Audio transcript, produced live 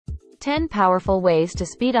10 powerful ways to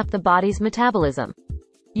speed up the body's metabolism.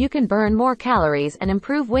 You can burn more calories and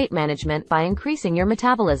improve weight management by increasing your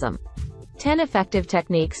metabolism. 10 effective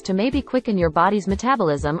techniques to maybe quicken your body's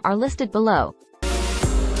metabolism are listed below.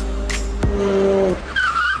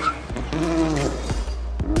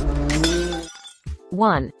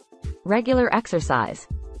 1. Regular exercise.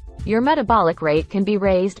 Your metabolic rate can be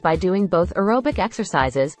raised by doing both aerobic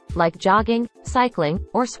exercises, like jogging, cycling,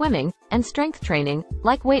 or swimming, and strength training,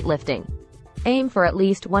 like weightlifting. Aim for at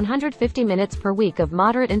least 150 minutes per week of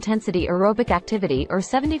moderate-intensity aerobic activity or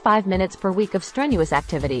 75 minutes per week of strenuous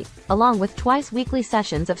activity, along with twice-weekly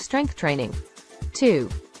sessions of strength training. 2.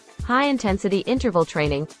 High-intensity interval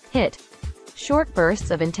training, HIIT. Short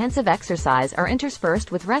bursts of intensive exercise are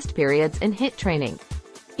interspersed with rest periods in HIIT training.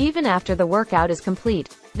 Even after the workout is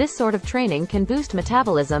complete, this sort of training can boost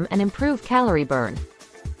metabolism and improve calorie burn.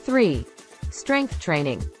 3. Strength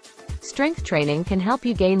training. Strength training can help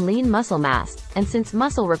you gain lean muscle mass, and since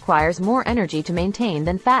muscle requires more energy to maintain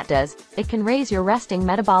than fat does, it can raise your resting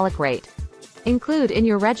metabolic rate. Include in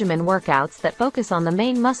your regimen workouts that focus on the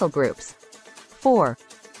main muscle groups. 4.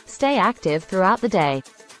 Stay active throughout the day.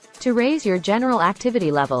 To raise your general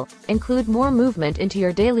activity level, include more movement into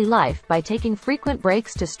your daily life by taking frequent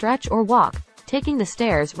breaks to stretch or walk, taking the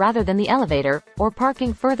stairs rather than the elevator, or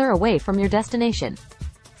parking further away from your destination.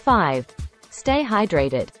 5. Stay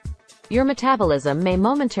hydrated. Your metabolism may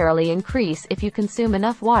momentarily increase if you consume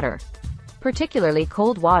enough water. Particularly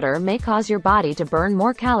cold water may cause your body to burn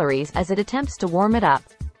more calories as it attempts to warm it up.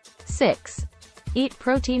 6. Eat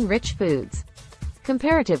protein-rich foods.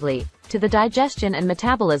 Comparatively to the digestion and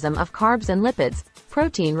metabolism of carbs and lipids,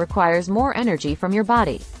 protein requires more energy from your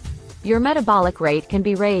body. Your metabolic rate can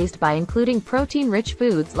be raised by including protein-rich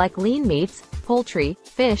foods like lean meats, poultry,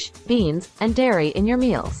 fish, beans, and dairy in your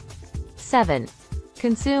meals. 7.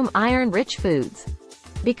 Consume iron-rich foods.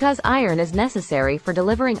 Because iron is necessary for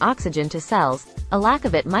delivering oxygen to cells, a lack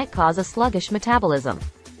of it might cause a sluggish metabolism.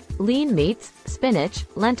 Lean meats, spinach,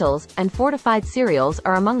 lentils, and fortified cereals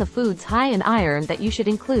are among the foods high in iron that you should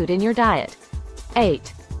include in your diet.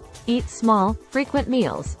 8. Eat small, frequent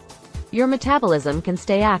meals. Your metabolism can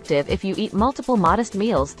stay active if you eat multiple modest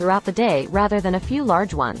meals throughout the day rather than a few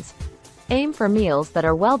large ones. Aim for meals that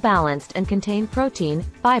are well-balanced and contain protein,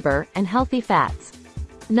 fiber, and healthy fats.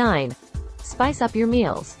 9. Spice up your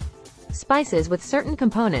meals. Spices with certain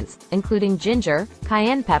components, including ginger,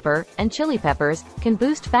 cayenne pepper, and chili peppers, can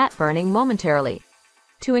boost fat burning momentarily.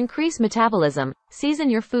 To increase metabolism, season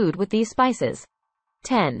your food with these spices.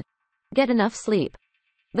 10. Get enough sleep.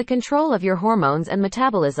 The control of your hormones and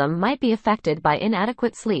metabolism might be affected by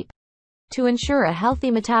inadequate sleep. To ensure a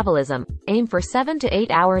healthy metabolism, aim for 7 to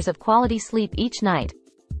 8 hours of quality sleep each night.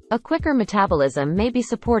 A quicker metabolism may be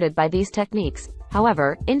supported by these techniques.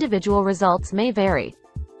 However, individual results may vary.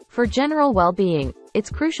 For general well-being, it's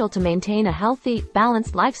crucial to maintain a healthy,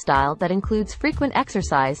 balanced lifestyle that includes frequent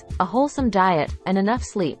exercise, a wholesome diet, and enough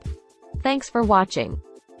sleep. Thanks for watching.